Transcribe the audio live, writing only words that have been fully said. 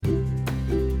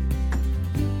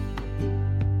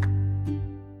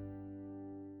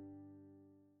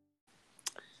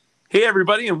Hey,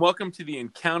 everybody, and welcome to the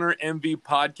Encounter MV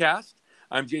podcast.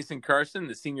 I'm Jason Carson,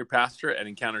 the senior pastor at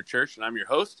Encounter Church, and I'm your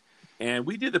host. And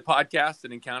we do the podcast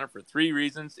at Encounter for three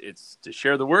reasons. It's to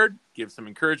share the word, give some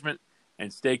encouragement,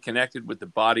 and stay connected with the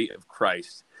body of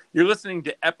Christ. You're listening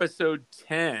to episode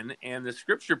 10, and the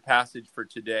scripture passage for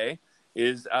today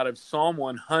is out of Psalm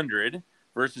 100,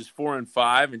 verses 4 and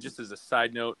 5. And just as a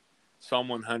side note, Psalm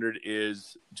 100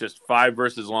 is just 5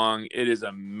 verses long. It is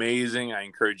amazing. I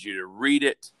encourage you to read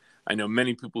it. I know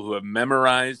many people who have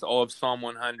memorized all of Psalm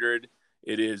 100.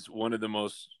 It is one of the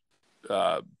most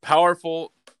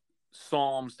powerful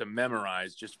Psalms to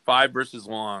memorize, just 5 verses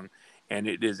long, and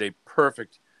it is a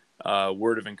perfect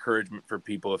word of encouragement for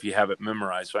people if you have it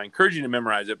memorized. So I encourage you to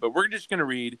memorize it, but we're just going to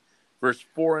read verse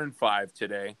 4 and 5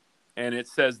 today, and it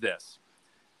says this.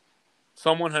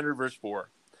 Psalm 100, verse 4.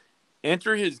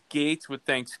 Enter his gates with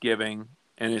thanksgiving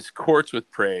and his courts with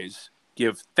praise.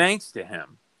 Give thanks to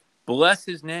him. Bless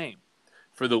his name,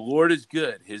 for the Lord is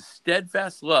good. His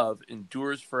steadfast love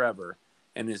endures forever,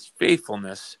 and his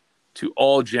faithfulness to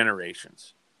all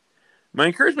generations. My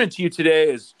encouragement to you today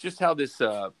is just how this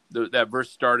that verse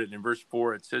started in verse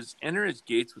 4. It says, enter his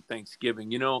gates with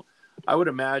thanksgiving. You know, I would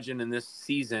imagine in this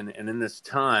season and in this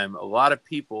time, a lot of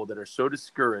people that are so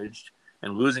discouraged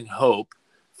and losing hope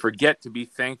forget to be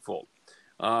thankful.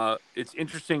 It's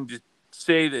interesting to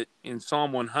say that in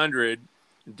Psalm 100,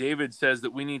 David says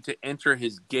that we need to enter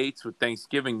his gates with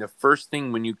thanksgiving. The first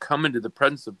thing when you come into the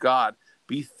presence of God,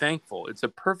 be thankful. It's a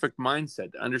perfect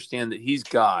mindset to understand that he's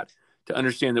God, to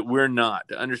understand that we're not,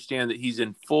 to understand that he's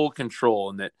in full control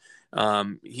and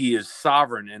that he is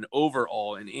sovereign and over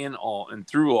all and in all and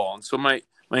through all. And so my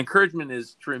encouragement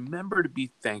is to remember to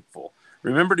be thankful.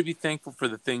 Remember to be thankful for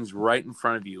the things right in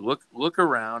front of you. Look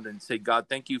around and say, God,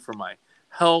 thank you for my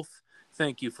health.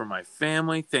 Thank you for my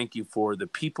family. Thank you for the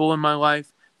people in my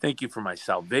life. Thank you for my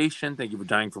salvation. Thank you for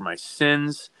dying for my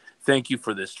sins. Thank you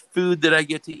for this food that I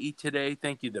get to eat today.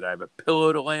 Thank you that I have a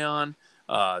pillow to lay on.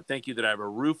 Thank you that I have a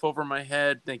roof over my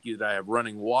head. Thank you that I have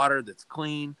running water that's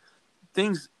clean.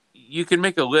 Things, you can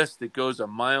make a list that goes a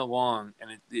mile long,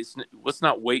 and let's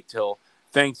not wait till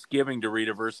Thanksgiving to read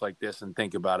a verse like this and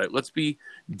think about it. Let's be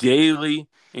daily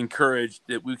encouraged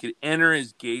that we could enter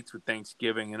his gates with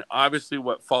thanksgiving. And obviously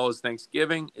what follows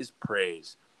Thanksgiving is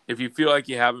praise. If you feel like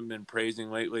you haven't been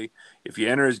praising lately, if you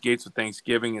enter his gates with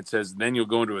thanksgiving, it says, then you'll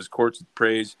go into his courts with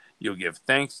praise. You'll give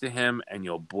thanks to him and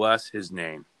you'll bless his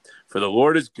name. For the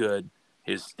Lord is good.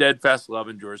 His steadfast love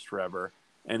endures forever,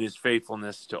 and his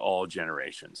faithfulness to all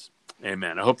generations.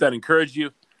 Amen. I hope that encouraged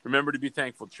you. Remember to be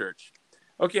thankful, church.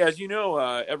 Okay, as you know,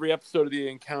 every episode of the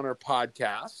Encounter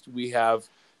podcast, we have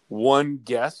one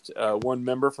guest, one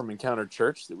member from Encounter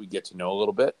Church that we get to know a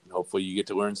little bit. And hopefully you get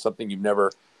to learn something you've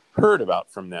never heard about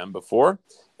from them before.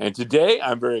 And today,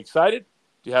 I'm very excited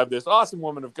to have this awesome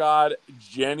woman of God,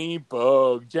 Jenny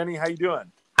Bogue. Jenny, how you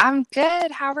doing? I'm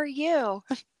good. How are you?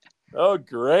 Oh,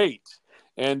 great.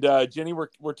 And Jenny,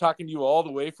 we're talking to you all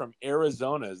the way from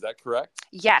Arizona. Is that correct?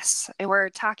 Yes, we're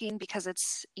talking because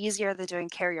it's easier than doing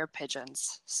carrier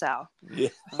pigeons. So Yeah.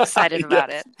 I'm excited about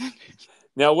it.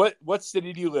 Now, what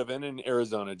city do you live in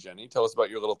Arizona, Jenny? Tell us about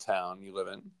your little town you live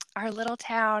in. Our little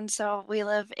town. So we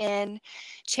live in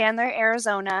Chandler,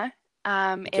 Arizona.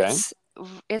 Okay.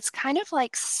 It's kind of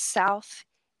like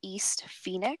southeast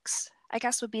Phoenix, I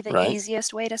guess would be the Right.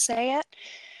 easiest way to say it.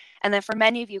 And then for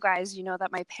many of you guys, you know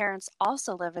that my parents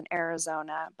also live in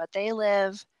Arizona, but they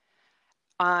live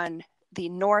on the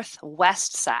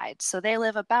northwest side. So they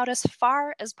live about as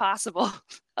far as possible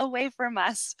away from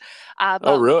us.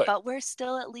 Oh, really? But we're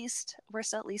still at least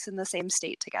in the same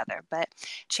state together. But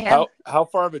How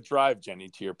far of a drive, Jenny,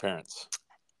 to your parents?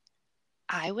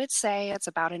 I would say it's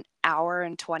about an hour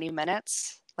and 20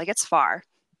 minutes. Like, it's far.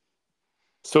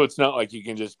 So it's not like you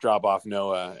can just drop off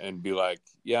Noah and be like,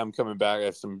 yeah, I'm coming back. I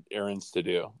have some errands to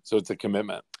do. So it's a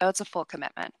commitment. Oh, it's a full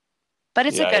commitment. But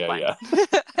it's a Yeah, good yeah, one.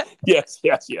 yeah.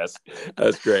 Yes.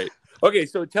 That's great. Okay,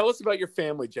 so tell us about your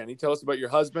family, Jenny. Tell us about your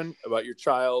husband, about your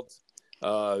child,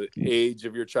 age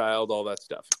of your child, all that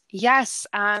stuff. Yes.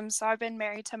 So I've been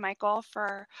married to Michael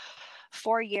for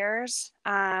 4 years.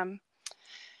 And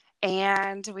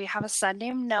we have a son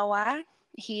named Noah.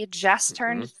 He just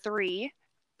turned 3.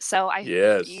 So I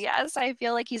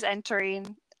feel like he's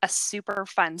entering a super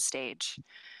fun stage.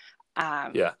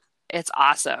 Yeah. It's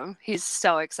awesome. He's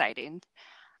so exciting.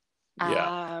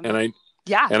 Yeah.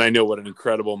 Yeah. And I know what an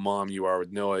incredible mom you are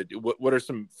with Noah. What are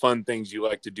some fun things you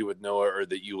like to do with Noah or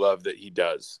that you love that he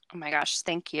does? Oh my gosh,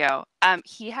 thank you.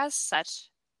 He has such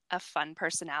a fun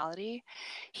personality.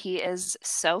 He is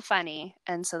so funny.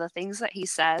 And so the things that he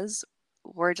says,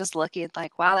 we're just looking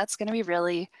like, wow, that's going to be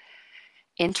really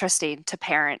interesting to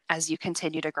parent as you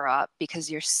continue to grow up because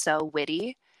you're so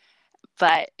witty.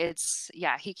 But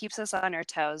he keeps us on our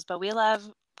toes. But we love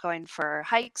going for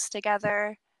hikes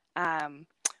together.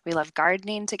 We love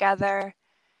gardening together,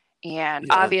 and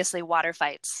obviously water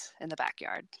fights in the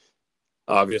backyard.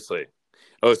 Obviously.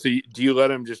 Oh, so do you let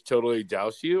him just totally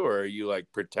douse you, or are you like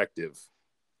protective?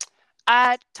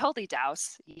 Totally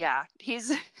douse. Yeah, he's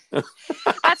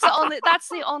that's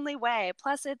the only way.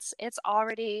 Plus, it's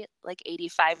already like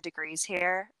 85 degrees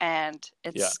here, and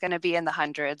it's going to be in the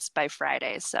hundreds by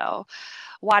Friday. So,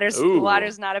 water's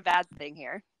not a bad thing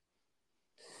here.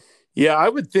 Yeah, I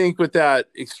would think with that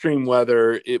extreme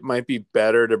weather, it might be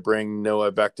better to bring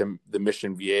Noah back to the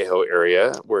Mission Viejo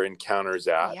area where Encounter's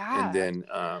at, and then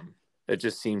it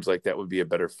just seems like that would be a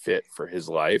better fit for his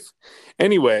life.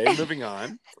 Anyway, moving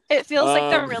on. It feels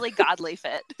like they're really godly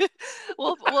fit.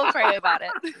 We'll pray about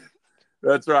it.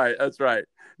 That's right.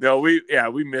 No,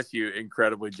 we miss you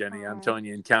incredibly, Jenny. I'm telling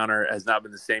you, Encounter has not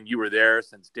been the same. You were there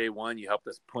since day one. You helped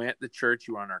us plant the church.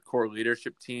 You were on our core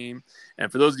leadership team.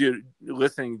 And for those of you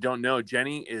listening who don't know,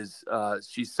 Jenny is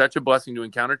she's such a blessing to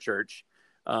Encounter Church.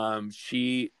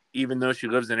 She, even though she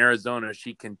lives in Arizona,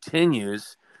 she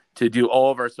continues to do all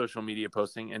of our social media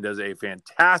posting and does a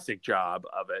fantastic job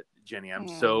of it. Jenny, I'm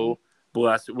so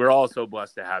blessed. We're all so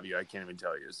blessed to have you. I can't even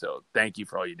tell you. So thank you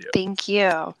for all you do. Thank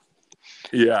you.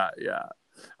 Yeah.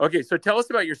 Okay, so tell us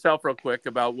about yourself real quick,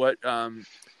 about what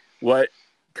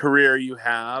career you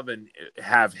have and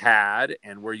have had,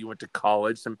 and where you went to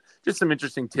college. Some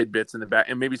interesting tidbits in the back,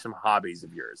 and maybe some hobbies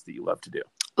of yours that you love to do.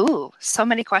 Ooh, so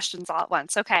many questions all at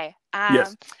once. Okay.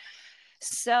 Yes.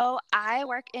 So I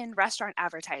work in restaurant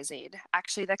advertising.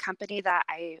 Actually, the company that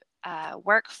I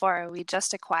work for, we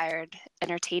just acquired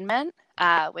Entertainment,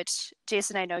 which,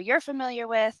 Jason, I know you're familiar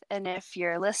with. And if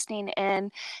you're listening in,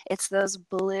 it's those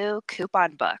blue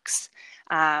coupon books.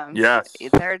 Yes.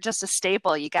 They're just a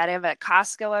staple. You got them at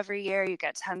Costco every year. You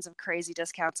get tons of crazy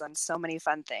discounts on so many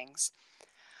fun things.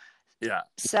 Yeah.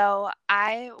 So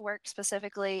I work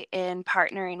specifically in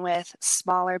partnering with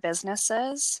smaller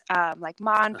businesses, like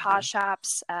ma and pa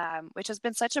shops, which has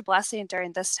been such a blessing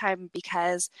during this time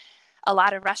because a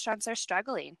lot of restaurants are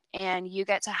struggling, and you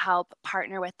get to help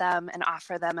partner with them and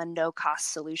offer them a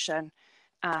no-cost solution,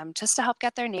 just to help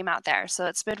get their name out there. So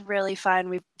it's been really fun.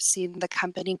 We've seen the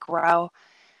company grow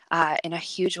in a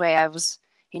huge way. I was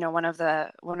one of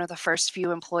the first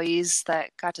few employees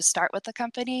that got to start with the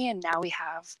company, and now we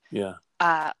have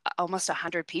almost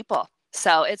 100 people.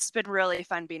 So it's been really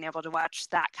fun being able to watch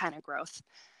that kind of growth.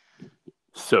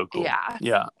 So cool.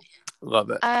 Yeah. Love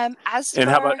it. How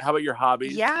about your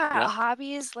hobbies? Yeah,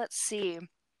 hobbies. Let's see.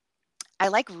 I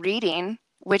like reading,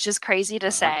 which is crazy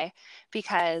to say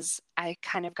because I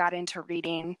kind of got into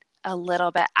reading a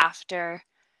little bit after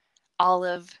all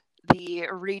of the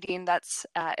reading that's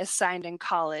assigned in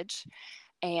college,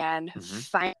 and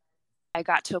finally I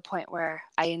got to a point where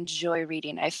I enjoy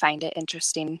reading. I find it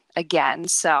interesting again.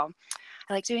 So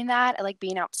I like doing that. I like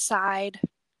being outside,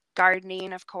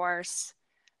 gardening, of course,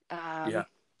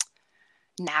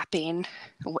 napping.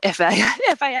 If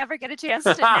I ever get a chance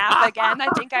to nap again, I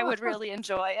think I would really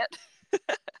enjoy it.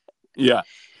 Yeah.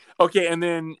 Okay, and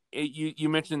then you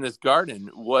mentioned this garden.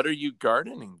 What are you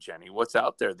gardening, Jenny? What's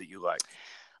out there that you like?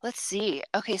 Let's see.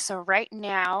 Okay, so right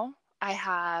now I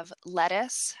have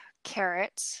lettuce,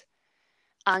 carrots,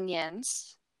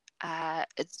 onions,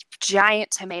 it's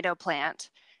giant tomato plant.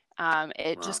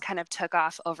 It just kind of took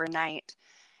off overnight.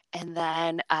 And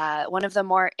then one of the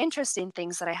more interesting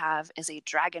things that I have is a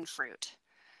dragon fruit.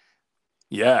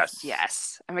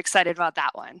 Yes. I'm excited about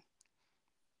that one.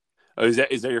 Oh, is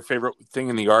that your favorite thing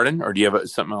in the garden, or do you have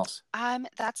something else?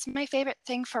 That's my favorite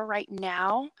thing for right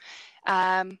now.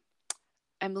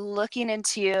 I'm looking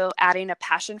into adding a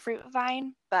passion fruit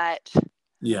vine, but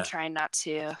I'm trying not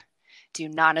to do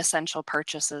non-essential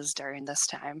purchases during this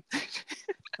time.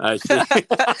 I see.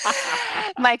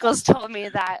 Michael's told me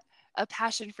that a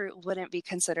passion fruit wouldn't be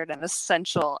considered an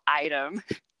essential item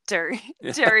during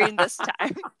this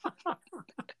time.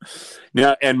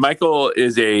 Now, and Michael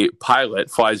is a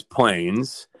pilot, flies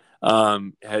planes.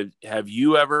 Have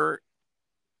you ever?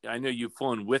 I know you've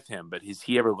flown with him, but has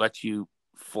he ever let you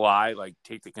fly, like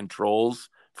take the controls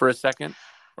for a second?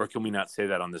 Or can we not say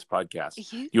that on this podcast?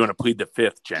 You want to plead the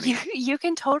fifth, Jenny? You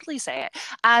can totally say it.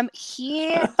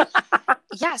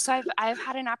 So I've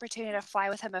had an opportunity to fly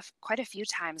with him quite a few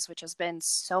times, which has been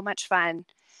so much fun.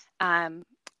 And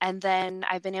then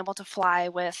I've been able to fly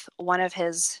with one of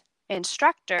his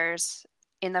instructors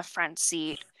in the front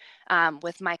seat,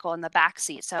 with Michael in the back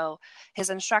seat. So his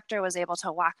instructor was able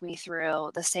to walk me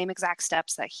through the same exact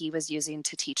steps that he was using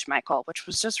to teach Michael, which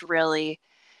was just really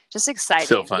just exciting.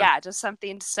 So fun. Yeah, just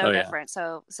something so Oh, yeah. different.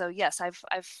 So yes, I've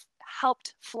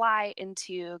helped fly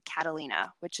into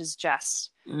Catalina, which is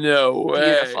just No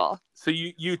way. beautiful. So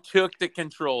you took the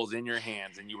controls in your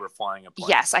hands and you were flying a plane.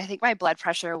 Yes, I think my blood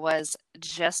pressure was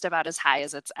just about as high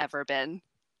as it's ever been.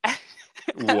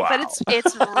 Wow. But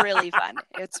it's really fun.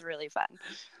 It's really fun.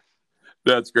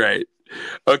 That's great.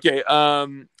 Okay.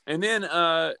 And then,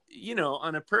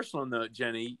 on a personal note,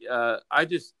 Jenny,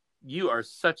 you are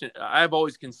I've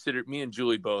always considered, me and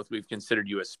Julie both, we've considered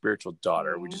you a spiritual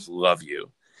daughter. We just love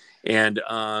you. And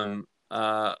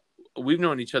we've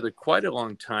known each other quite a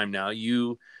long time now.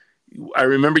 I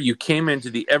remember you came into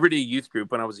the Everyday Youth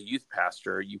Group when I was a youth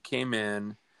pastor. You came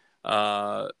in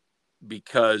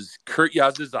because Kurt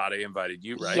Yazdiezadeh invited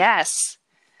you, right? Yes.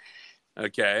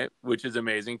 Okay, which is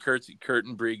amazing. Kurt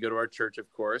and Bree go to our church,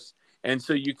 of course. And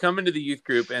so you come into the youth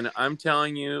group, and I'm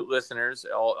telling you, listeners,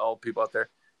 all people out there,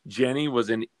 Jenny was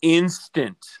an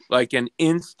instant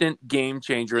game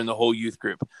changer in the whole youth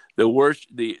group. The worship,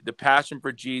 the passion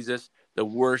for Jesus, the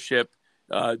worship,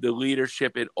 the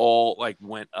leadership, it all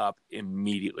went up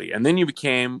immediately. And then you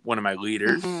became one of my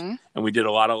leaders, and we did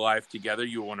a lot of life together.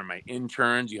 You were one of my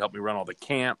interns. You helped me run all the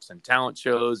camps and talent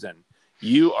shows, and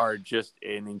you are just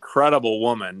an incredible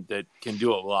woman that can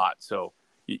do a lot. So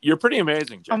you're pretty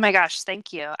amazing, Jen. Oh my gosh,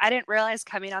 thank you. I didn't realize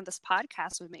coming on this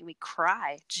podcast would make me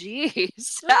cry.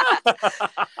 Jeez.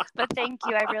 But thank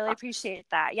you. I really appreciate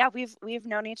that. Yeah, we've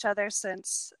known each other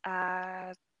since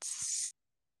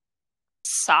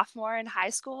sophomore in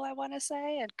high school, I want to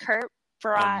say. And Kurt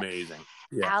brought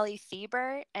Allie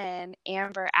Thiebert and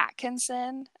Amber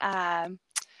Atkinson. And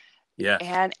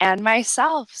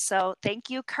myself. So thank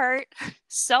you, Kurt,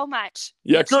 so much.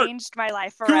 Yeah, you changed my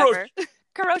life forever.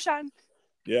 Kuroshan.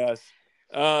 Yes.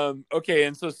 Okay,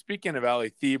 and so speaking of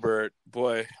Allie Thiebert,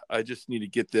 boy, I just need to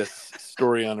get this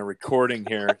story on a recording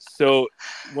here. So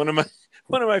one of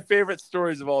my favorite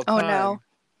stories of all time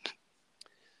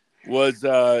was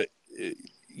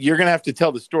you're gonna have to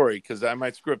tell the story because I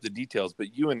might screw up the details,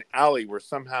 but you and Allie were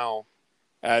somehow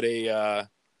at a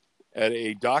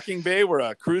docking bay where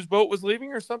a cruise boat was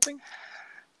leaving or something?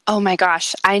 Oh my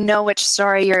gosh. I know which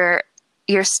story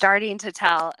you're starting to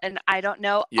tell, and I don't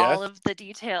know all of the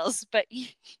details, but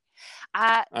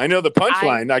I know the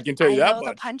punchline. I can tell you that much. I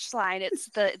know the punchline.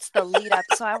 It's the lead up.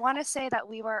 So I want to say that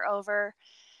we were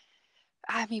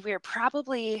we were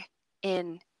probably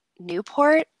in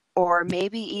Newport or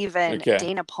maybe even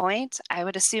Dana Point. I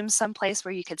would assume someplace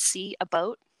where you could see a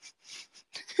boat.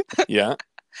 Yeah.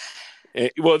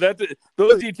 Well,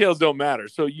 those details don't matter.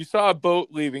 So you saw a boat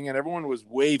leaving, and everyone was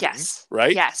waving,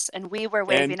 right? Yes, and we were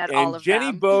waving at all of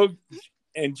them.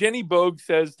 Jenny Bogue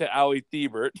says to Allie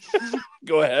Thiebert,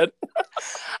 "Go ahead."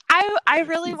 I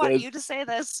really want you to say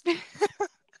this.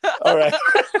 All right.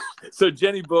 So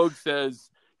Jenny Bogue goes,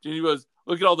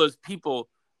 "Look at all those people.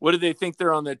 What do they think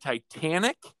they're on the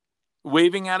Titanic,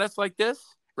 waving at us like this,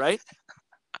 right?"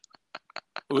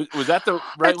 Was that the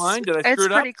right line? Did I screw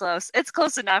it up? It's pretty close. It's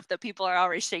close enough that people are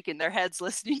already shaking their heads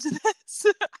listening to this.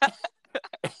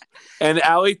 And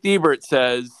Allie Thiebert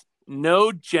says,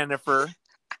 "No, Jennifer,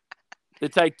 the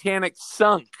Titanic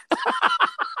sunk."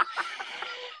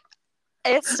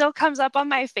 It still comes up on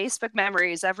my Facebook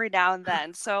memories every now and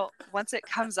then. So once it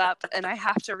comes up and I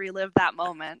have to relive that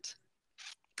moment,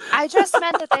 I just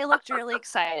meant that they looked really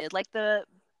excited, like the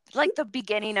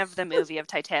beginning of the movie of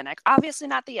Titanic. Obviously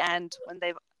not the end when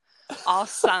they've all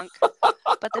sunk,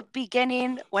 but the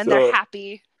beginning when they're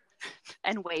happy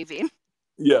and waving.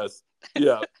 Yes.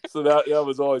 Yeah. So that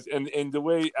was always, and the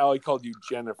way Allie called you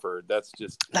Jennifer, that's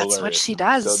just hilarious. That's what she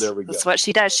does. So there we go. That's what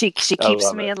she does. She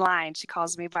keeps me in line. She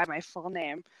calls me by my full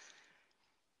name.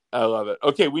 I love it.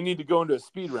 Okay, we need to go into a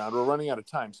speed round. We're running out of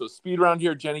time. So speed round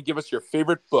here, Jenny, give us your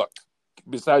favorite book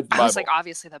besides the Bible. I was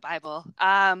obviously the Bible.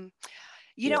 I'm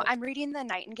reading The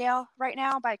Nightingale right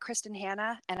now by Kristen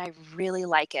Hanna, and I really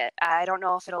like it. I don't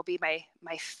know if it'll be my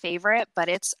favorite, but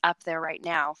it's up there right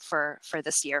now for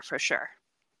this year for sure.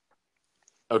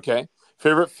 Okay.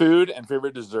 Favorite food and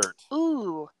favorite dessert?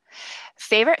 Ooh.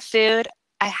 Favorite food,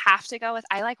 I have to go with,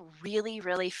 I like really,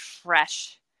 really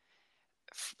fresh,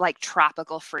 like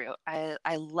tropical fruit. I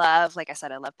love, like I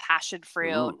said, I love passion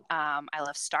fruit. I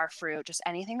love star fruit, just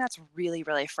anything that's really,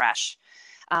 really fresh.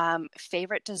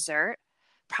 Favorite dessert,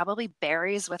 probably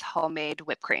berries with homemade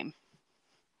whipped cream.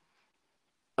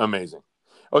 Amazing.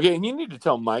 Okay, and you need to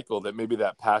tell Michael that maybe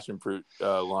that passion fruit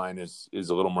line is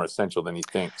a little more essential than he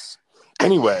thinks.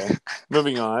 Anyway,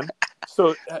 moving on.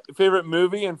 So, favorite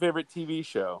movie and favorite TV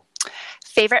show?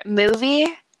 Favorite movie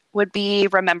would be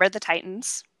Remember the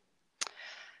Titans.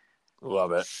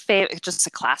 Love it. Just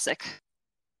a classic.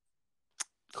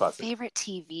 Favorite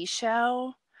TV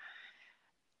show?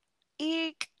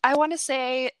 I want to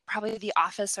say probably The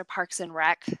Office or Parks and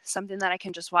Rec, something that I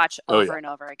can just watch Oh, over yeah. and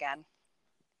over again.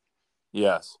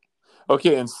 Yes.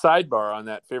 Okay, and sidebar on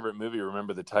that favorite movie,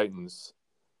 Remember the Titans.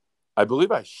 I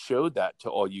believe I showed that to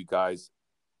all you guys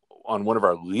on one of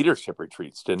our leadership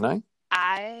retreats, didn't I?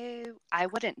 I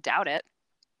wouldn't doubt it.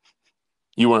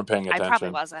 You weren't paying I attention. probably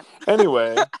wasn't.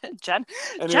 Anyway.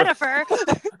 Jennifer.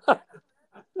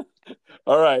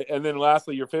 All right. And then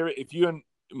lastly, your favorite, if you and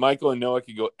Michael and Noah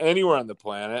could go anywhere on the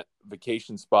planet,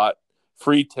 vacation spot,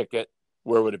 free ticket,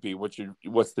 where would it be?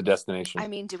 What's the destination? I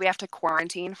mean, do we have to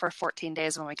quarantine for 14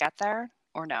 days when we get there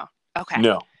or no? Okay.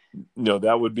 No,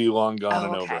 that would be long gone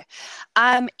and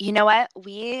over. You know what?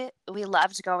 We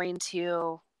loved going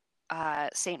to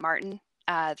St. Martin.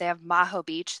 They have Maho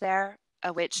Beach there,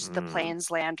 which the planes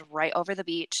land right over the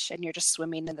beach, and you're just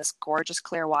swimming in this gorgeous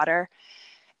clear water,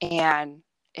 and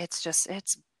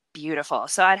it's beautiful.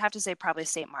 So I'd have to say probably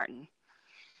St. Martin.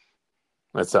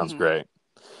 That sounds great.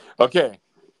 Okay,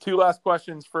 2 last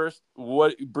questions. First,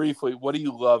 what do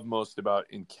you love most about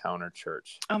Encounter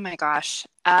Church? Oh my gosh.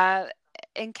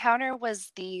 Encounter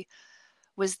was the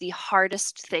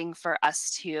hardest thing for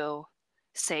us to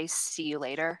say see you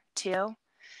later to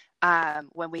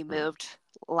when we moved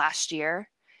last year.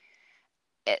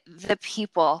 The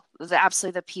people,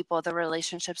 the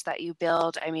relationships that you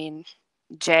build. I mean,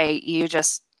 Jay,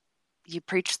 you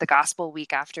preach the gospel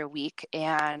week after week,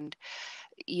 and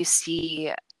you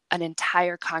see an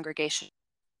entire congregation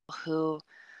who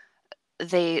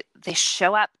they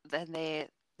show up, and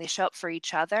they show up for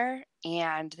each other,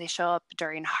 and they show up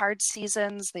during hard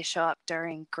seasons. They show up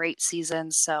during great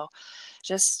seasons. So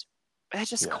just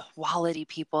quality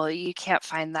people. You can't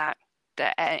find that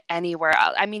anywhere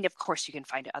else. I mean, of course you can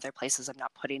find it other places. I'm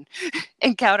not putting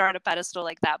Encounter on a pedestal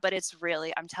like that, but it's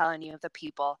really, I'm telling you, the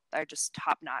people are just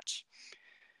top notch.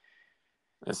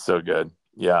 It's so good.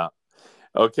 Yeah.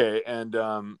 Okay. And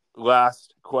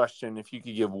last question, if you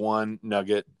could give one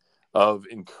nugget of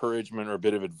encouragement or a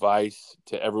bit of advice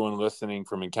to everyone listening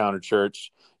from Encounter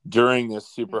Church during this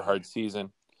super hard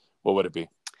season, what would it be?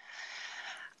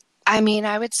 I mean,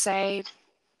 I would say,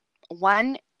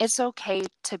 one, it's okay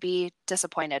to be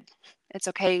disappointed. It's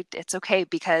okay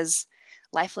because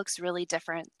life looks really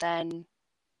different than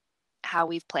how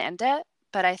we've planned it.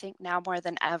 But I think now more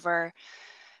than ever,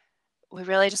 we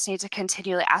really just need to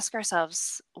continually ask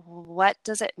ourselves, what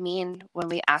does it mean when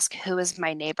we ask, who is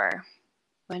my neighbor?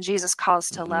 When Jesus calls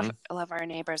to love our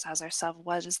neighbors as ourselves,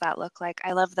 what does that look like?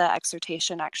 I love the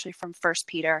exhortation actually from 1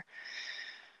 Peter,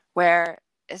 where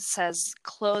it says,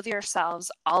 clothe yourselves,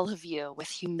 all of you, with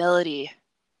humility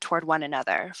toward one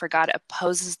another. For God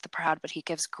opposes the proud, but he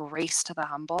gives grace to the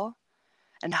humble.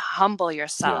 And humble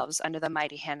yourselves under the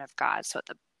mighty hand of God. So at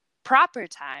the proper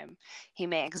time, he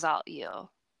may exalt you.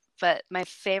 But my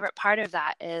favorite part of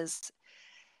that is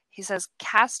he says,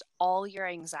 cast all your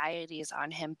anxieties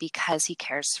on him because he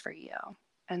cares for you.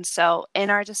 And so in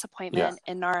our disappointment,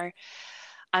 in our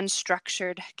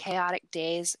unstructured, chaotic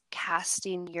days,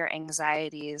 casting your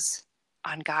anxieties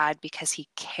on God because he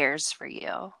cares for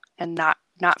you, and not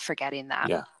forgetting that.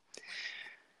 Yeah.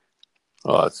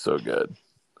 Oh, that's so good.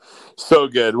 So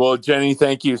good. Well, Jenny,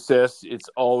 thank you, sis. It's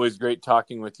always great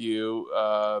talking with you.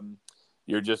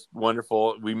 You're just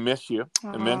wonderful. We miss you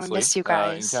immensely. I miss you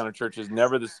guys. Encounter Church is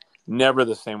never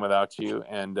the same without you.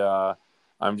 And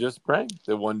I'm just praying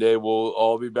that one day we'll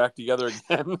all be back together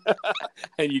again.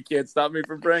 And you can't stop me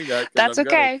from praying that. That's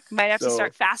okay. Might have to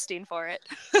start fasting for it.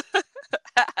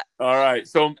 All right.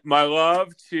 So my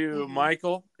love to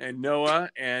Michael and Noah,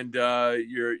 and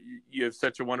you have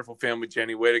such a wonderful family,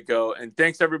 Jenny. Way to go. And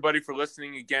thanks everybody for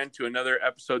listening again to another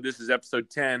episode. This is episode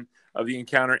 10 of the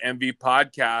Encounter MV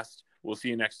podcast. We'll see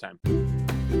you next time.